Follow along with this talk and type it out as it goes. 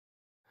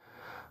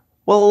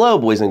Well, hello,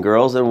 boys and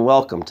girls, and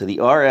welcome to the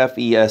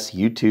RFES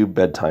YouTube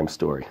Bedtime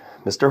Story.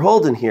 Mr.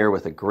 Holden here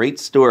with a great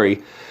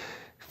story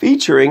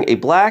featuring a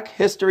Black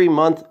History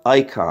Month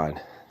icon.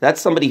 That's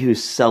somebody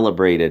who's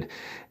celebrated,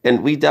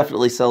 and we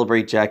definitely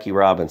celebrate Jackie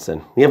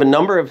Robinson. We have a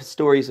number of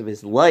stories of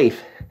his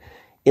life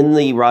in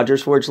the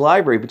Rogers Forge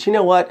Library, but you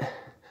know what? Do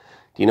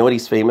you know what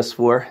he's famous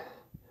for?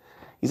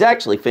 He's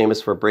actually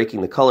famous for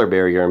breaking the color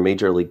barrier in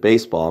Major League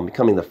Baseball and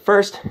becoming the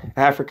first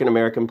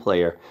African-American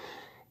player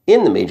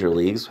in the major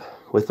leagues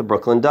with the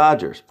Brooklyn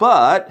Dodgers.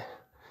 But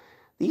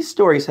these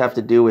stories have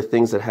to do with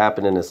things that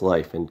happened in his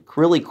life and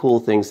really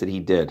cool things that he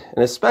did,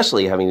 and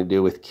especially having to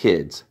do with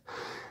kids.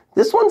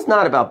 This one's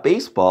not about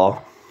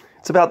baseball,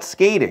 it's about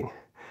skating.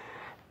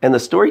 And the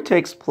story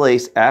takes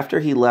place after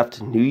he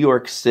left New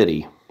York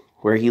City,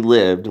 where he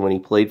lived when he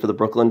played for the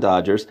Brooklyn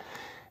Dodgers,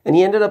 and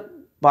he ended up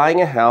buying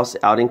a house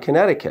out in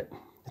Connecticut.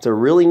 It's a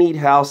really neat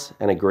house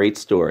and a great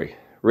story,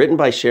 written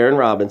by Sharon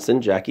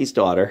Robinson, Jackie's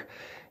daughter,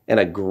 and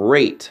a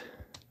great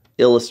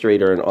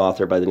illustrator and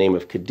author by the name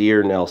of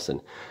Kadir Nelson.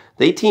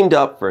 They teamed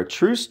up for a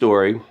true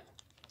story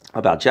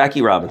about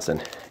Jackie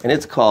Robinson, and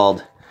it's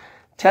called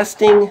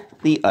Testing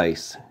the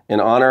Ice in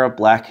honor of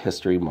Black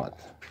History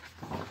Month.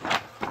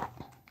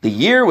 The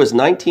year was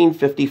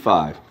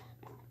 1955.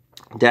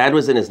 Dad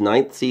was in his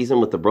 9th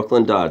season with the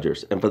Brooklyn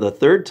Dodgers, and for the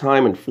 3rd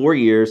time in 4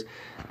 years,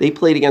 they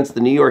played against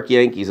the New York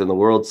Yankees in the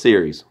World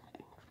Series.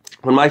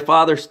 When my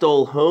father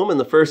stole home in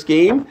the first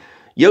game,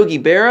 Yogi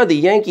Berra, the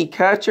Yankee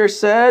catcher,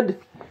 said,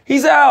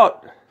 "He's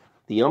out."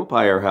 The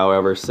umpire,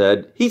 however,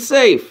 said, "He's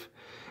safe."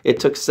 It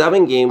took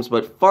 7 games,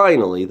 but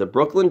finally the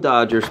Brooklyn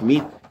Dodgers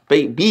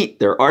beat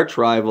their arch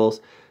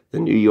rivals, the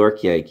New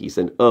York Yankees,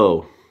 and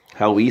oh,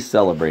 how we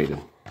celebrated.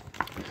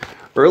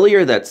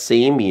 Earlier that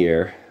same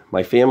year,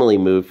 my family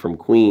moved from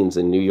Queens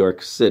in New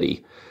York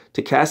City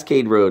to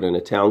Cascade Road in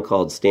a town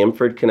called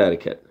Stamford,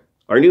 Connecticut.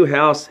 Our new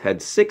house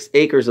had 6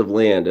 acres of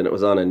land, and it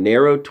was on a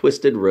narrow,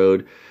 twisted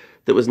road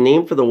that was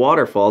named for the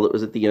waterfall that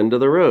was at the end of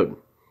the road.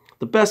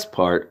 The best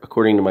part,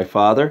 according to my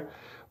father,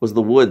 was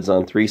the woods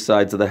on 3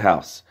 sides of the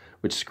house,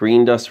 which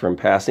screened us from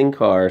passing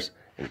cars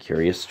and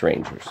curious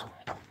strangers.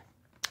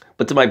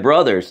 But to my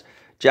brothers,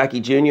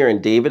 Jackie Jr.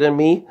 and David and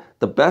me,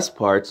 the best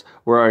parts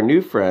were our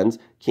new friends,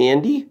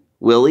 Candy,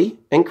 Willie,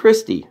 and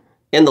Christy,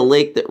 and the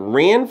lake that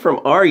ran from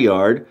our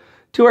yard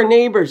to our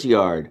neighbor's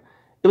yard.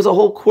 It was a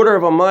whole quarter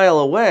of a mile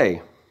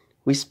away.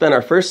 We spent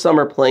our first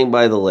summer playing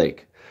by the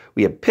lake.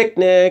 We had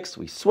picnics,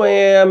 we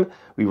swam,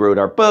 we rode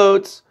our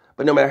boats,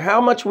 but no matter how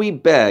much we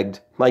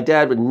begged, my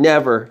dad would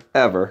never,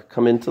 ever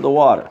come into the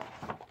water.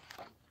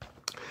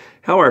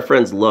 How our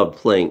friends loved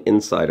playing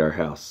inside our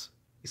house.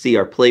 You see,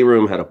 our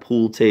playroom had a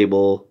pool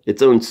table,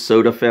 its own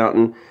soda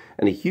fountain,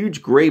 and a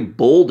huge gray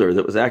boulder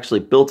that was actually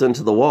built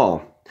into the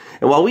wall.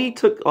 And while we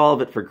took all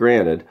of it for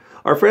granted,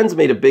 our friends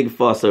made a big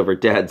fuss over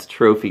Dad's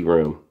trophy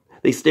room.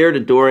 They stared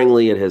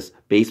adoringly at his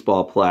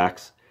baseball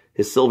plaques,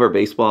 his silver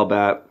baseball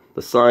bat,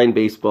 the signed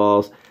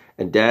baseballs,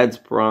 and Dad's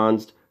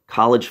bronzed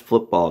college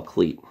football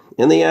cleat.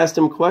 And they asked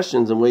him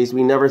questions in ways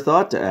we never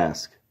thought to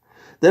ask.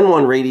 Then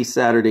one rainy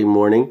Saturday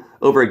morning,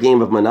 over a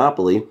game of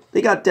Monopoly,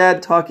 they got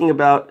Dad talking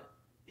about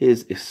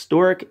his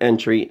historic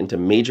entry into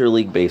Major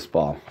League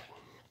Baseball.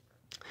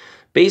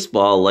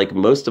 Baseball, like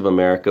most of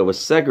America, was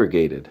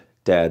segregated,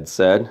 Dad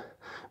said.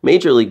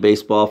 Major League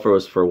Baseball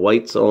was for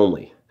whites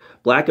only.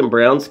 Black and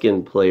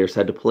brown-skinned players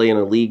had to play in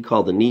a league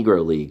called the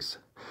Negro Leagues.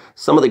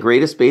 Some of the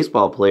greatest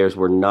baseball players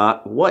were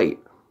not white.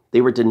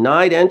 They were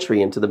denied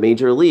entry into the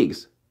major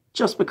leagues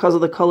just because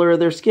of the color of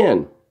their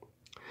skin.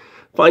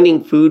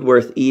 Finding food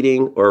worth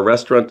eating or a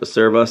restaurant to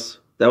serve us,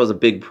 that was a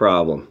big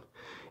problem.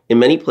 In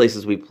many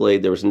places we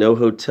played, there was no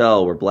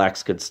hotel where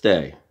blacks could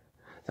stay.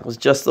 That was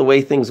just the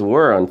way things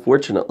were,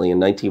 unfortunately, in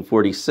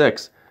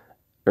 1946,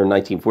 or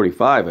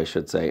 1945, I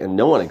should say, and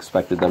no one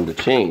expected them to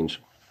change.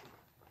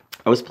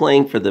 I was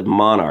playing for the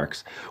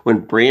Monarchs when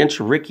Branch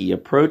Rickey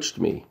approached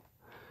me.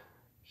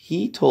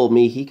 He told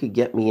me he could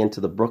get me into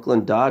the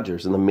Brooklyn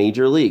Dodgers in the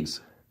major leagues.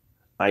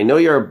 "I know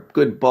you're a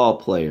good ball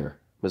player,"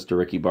 Mr.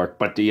 Rickey barked,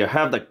 "but do you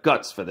have the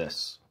guts for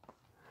this?"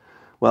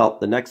 Well,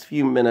 the next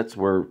few minutes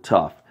were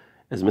tough,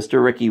 as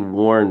Mr. Rickey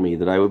warned me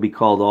that I would be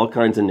called all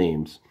kinds of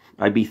names.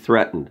 I'd be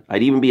threatened.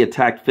 I'd even be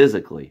attacked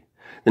physically.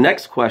 The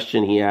next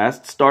question he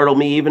asked startled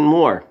me even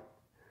more.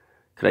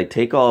 Could I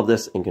take all of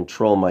this and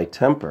control my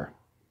temper?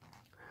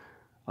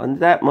 On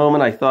that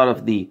moment, I thought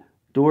of the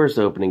doors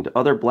opening to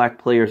other black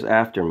players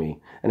after me,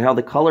 and how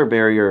the color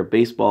barrier of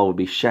baseball would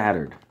be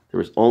shattered. There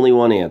was only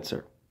one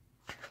answer.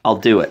 "I'll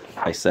do it,"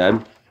 I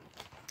said.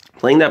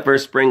 Playing that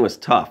first spring was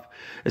tough,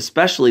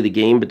 especially the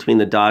game between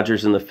the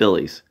Dodgers and the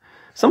Phillies.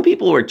 Some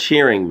people were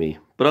cheering me,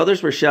 but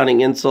others were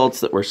shouting insults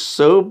that were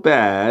so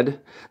bad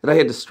that I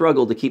had to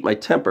struggle to keep my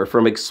temper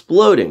from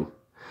exploding.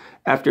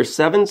 After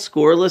 7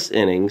 scoreless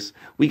innings,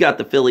 we got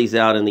the Phillies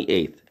out in the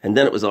 8th, and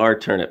then it was our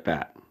turn at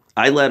bat.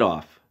 I led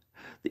off.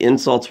 The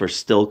insults were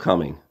still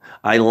coming.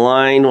 I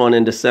lined one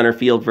into center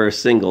field for a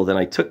single, then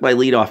I took my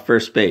lead off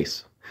first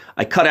base.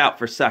 I cut out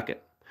for second.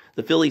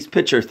 The Phillies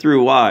pitcher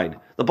threw wide.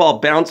 The ball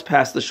bounced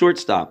past the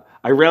shortstop.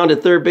 I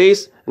rounded third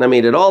base, and I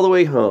made it all the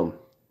way home.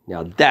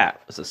 Now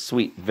that was a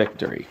sweet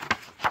victory.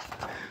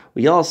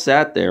 We all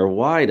sat there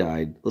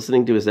wide-eyed,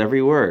 listening to his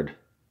every word.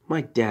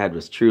 My dad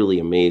was truly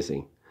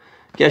amazing.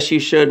 Guess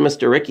you showed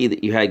Mr. Ricky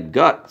that you had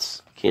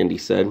guts, Candy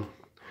said.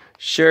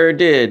 Sure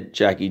did,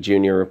 Jackie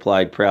Jr.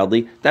 replied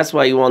proudly. That's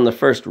why you won the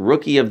first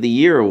Rookie of the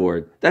Year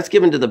award. That's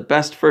given to the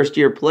best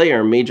first-year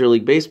player in Major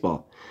League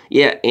Baseball.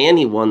 Yeah, and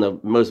he won the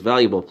Most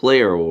Valuable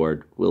Player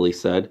award, Willie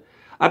said.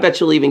 I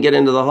bet you'll even get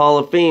into the Hall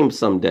of Fame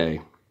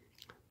someday.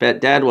 Bet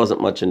Dad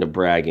wasn't much into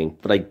bragging,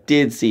 but I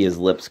did see his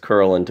lips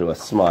curl into a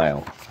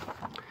smile.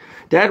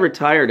 Dad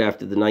retired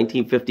after the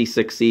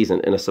 1956 season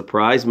in a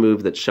surprise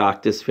move that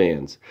shocked his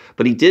fans,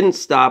 but he didn't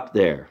stop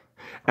there.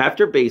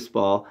 After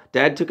baseball,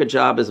 Dad took a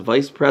job as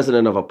vice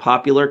president of a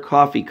popular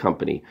coffee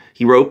company.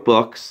 He wrote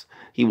books,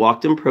 he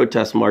walked in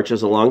protest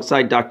marches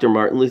alongside Dr.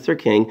 Martin Luther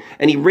King,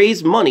 and he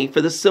raised money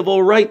for the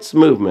civil rights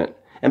movement.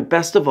 And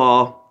best of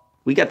all,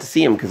 we got to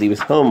see him because he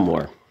was home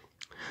more.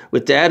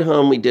 With Dad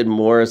home, we did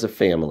more as a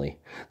family.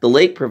 The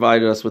lake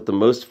provided us with the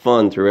most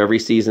fun through every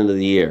season of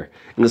the year.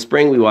 In the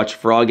spring, we watched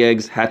frog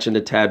eggs hatch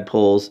into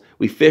tadpoles.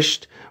 We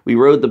fished, we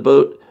rode the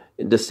boat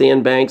into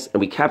sandbanks,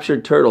 and we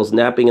captured turtles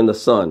napping in the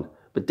sun.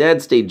 But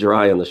Dad stayed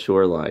dry on the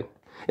shoreline.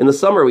 In the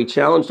summer, we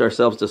challenged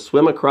ourselves to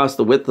swim across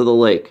the width of the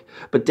lake,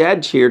 but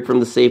Dad cheered from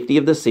the safety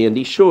of the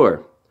sandy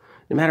shore.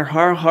 No matter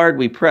how hard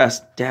we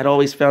pressed, Dad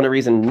always found a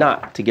reason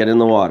not to get in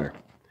the water.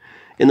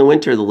 In the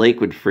winter, the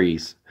lake would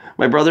freeze.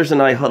 My brothers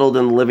and I huddled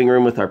in the living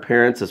room with our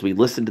parents as we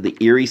listened to the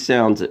eerie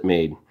sounds it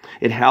made.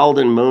 It howled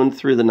and moaned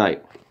through the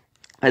night.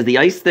 As the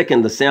ice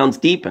thickened, the sounds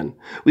deepened.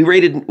 We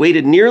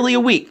waited nearly a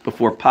week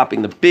before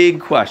popping the big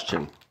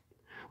question.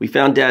 We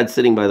found Dad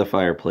sitting by the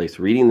fireplace,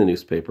 reading the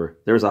newspaper.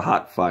 There was a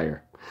hot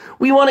fire.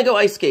 We want to go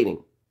ice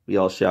skating, we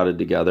all shouted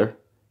together.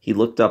 He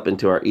looked up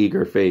into our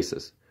eager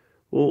faces.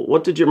 Well,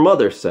 what did your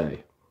mother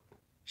say?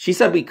 She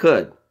said we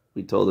could,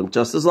 we told him,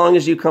 just as long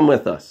as you come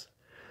with us.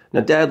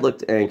 Now Dad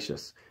looked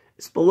anxious.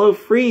 It's below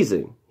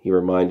freezing, he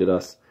reminded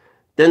us.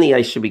 Then the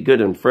ice should be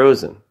good and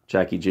frozen,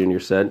 Jackie Jr.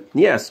 said.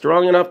 Yeah,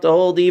 strong enough to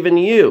hold even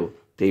you,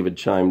 David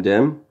chimed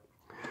in.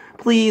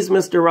 Please,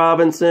 Mr.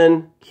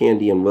 Robinson,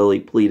 Candy and Willie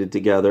pleaded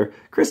together.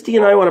 Christy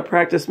and I want to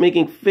practice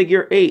making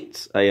figure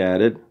eights, I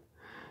added.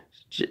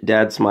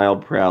 Dad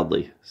smiled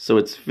proudly. So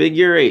it's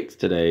figure eights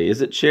today,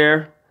 is it,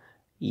 Cher?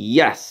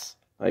 Yes,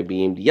 I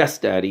beamed. Yes,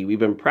 Daddy, we've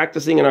been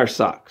practicing in our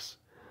socks.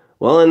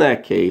 Well, in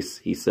that case,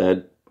 he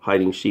said,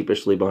 hiding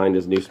sheepishly behind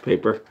his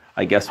newspaper,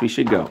 I guess we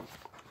should go.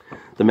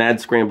 The mad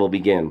scramble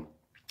began.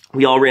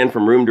 We all ran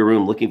from room to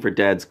room looking for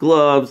Dad's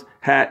gloves,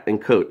 hat, and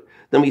coat.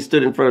 Then we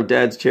stood in front of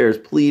Dad's chairs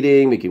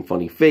pleading, making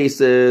funny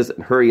faces,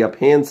 and hurry-up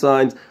hand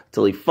signs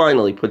until he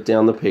finally put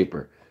down the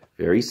paper.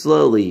 Very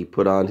slowly, he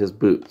put on his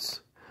boots.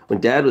 When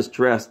Dad was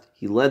dressed,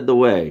 he led the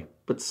way,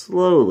 but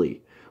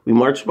slowly. We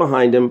marched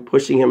behind him,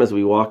 pushing him as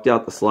we walked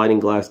out the sliding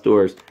glass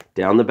doors,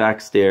 down the back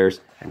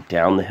stairs, and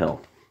down the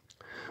hill.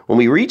 When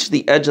we reached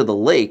the edge of the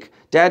lake,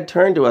 Dad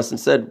turned to us and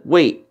said,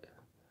 "Wait."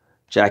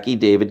 Jackie,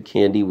 David,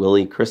 Candy,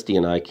 Willie, Christy,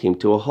 and I came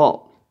to a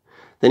halt.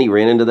 Then he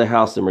ran into the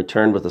house and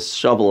returned with a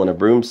shovel and a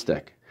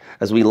broomstick.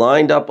 As we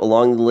lined up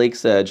along the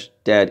lake's edge,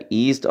 Dad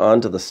eased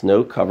onto the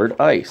snow-covered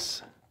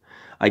ice.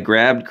 I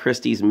grabbed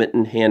Christy's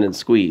mittened hand and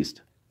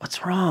squeezed.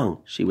 "What's wrong?"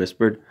 she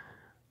whispered.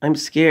 "I'm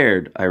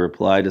scared," I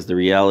replied as the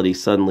reality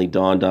suddenly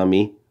dawned on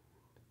me.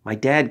 My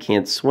dad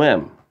can't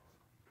swim.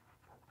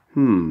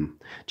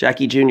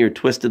 Jackie Jr.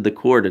 twisted the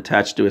cord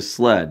attached to his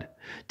sled.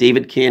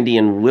 David, Candy,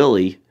 and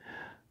Willie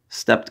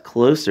stepped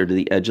closer to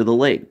the edge of the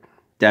lake.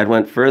 Dad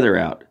went further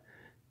out.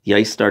 The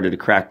ice started to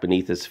crack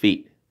beneath his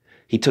feet.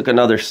 He took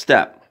another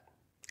step,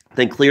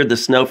 then cleared the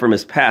snow from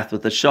his path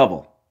with a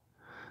shovel.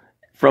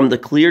 From the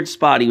cleared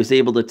spot, he was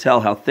able to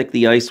tell how thick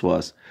the ice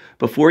was.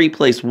 Before he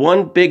placed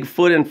one big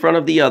foot in front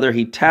of the other,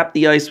 he tapped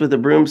the ice with a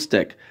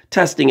broomstick,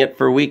 testing it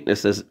for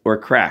weaknesses or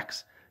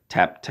cracks.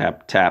 Tap,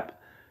 tap, tap.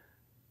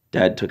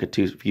 Dad took a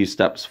few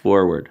steps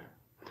forward.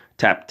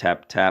 Tap,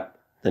 tap, tap.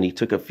 Then he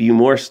took a few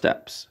more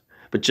steps.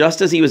 But just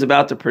as he was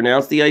about to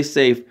pronounce the ice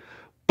safe,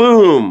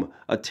 boom!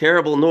 A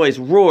terrible noise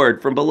roared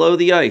from below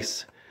the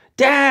ice.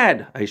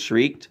 "Dad!" I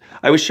shrieked.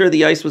 I was sure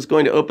the ice was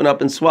going to open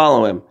up and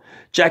swallow him.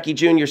 Jackie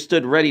Jr.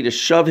 stood ready to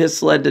shove his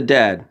sled to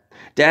Dad.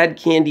 Dad,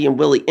 Candy, and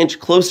Willie inched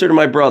closer to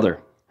my brother.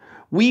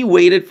 We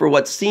waited for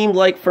what seemed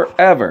like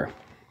forever.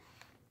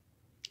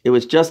 It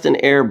was just an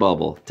air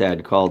bubble,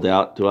 Dad called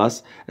out to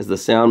us as the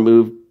sound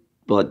moved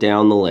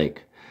down the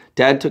lake.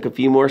 Dad took a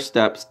few more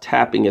steps,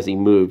 tapping as he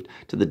moved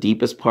to the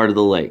deepest part of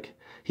the lake.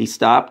 He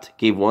stopped,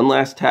 gave one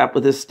last tap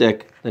with his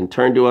stick, then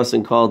turned to us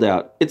and called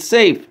out, "It's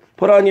safe!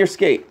 Put on your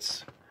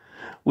skates!"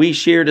 We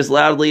cheered as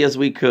loudly as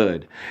we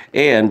could,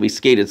 and we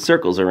skated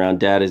circles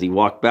around Dad as he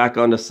walked back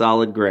onto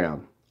solid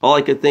ground. All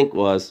I could think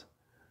was,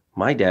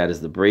 my dad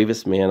is the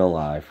bravest man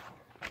alive.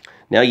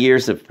 Now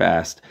years have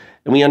passed,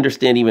 and we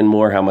understand even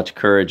more how much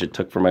courage it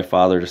took for my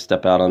father to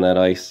step out on that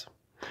ice.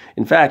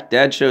 In fact,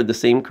 Dad showed the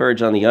same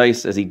courage on the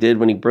ice as he did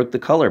when he broke the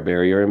color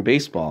barrier in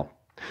baseball.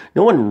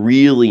 No one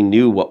really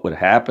knew what would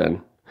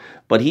happen,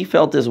 but he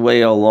felt his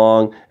way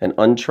along an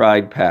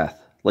untried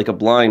path, like a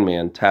blind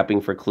man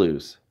tapping for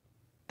clues.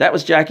 That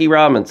was Jackie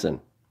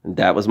Robinson, and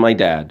that was my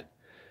dad.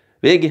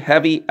 Big,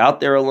 heavy, out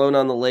there alone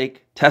on the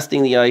lake,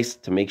 testing the ice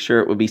to make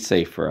sure it would be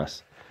safe for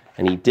us.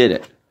 And he did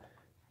it,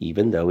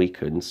 even though he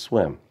couldn't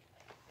swim.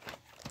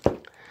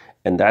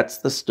 And that's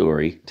the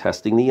story,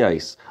 Testing the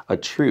Ice, a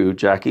true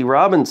Jackie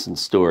Robinson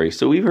story.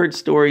 So we've heard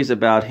stories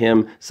about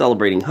him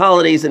celebrating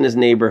holidays in his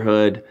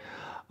neighborhood.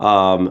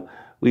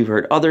 We've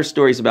heard other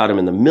stories about him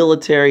in the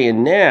military,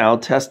 and now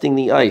testing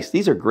the ice.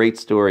 These are great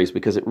stories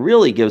because it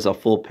really gives a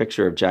full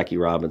picture of Jackie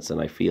Robinson,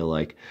 I feel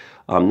like.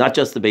 Not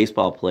just the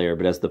baseball player,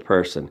 but as the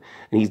person.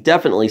 And he's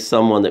definitely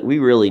someone that we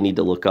really need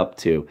to look up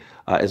to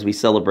as we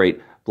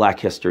celebrate Black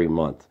History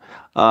Month.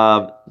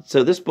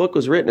 So this book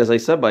was written, as I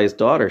said, by his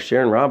daughter,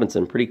 Sharon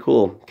Robinson. Pretty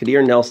cool.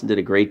 Kadir Nelson did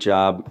a great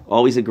job.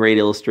 Always a great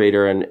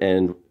illustrator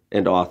and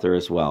author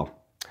as well.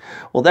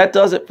 Well, that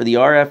does it for the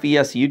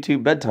RFES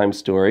YouTube Bedtime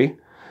Story.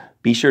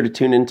 Be sure to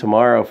tune in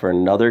tomorrow for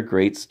another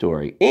great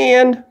story.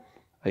 And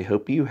I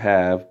hope you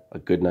have a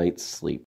good night's sleep.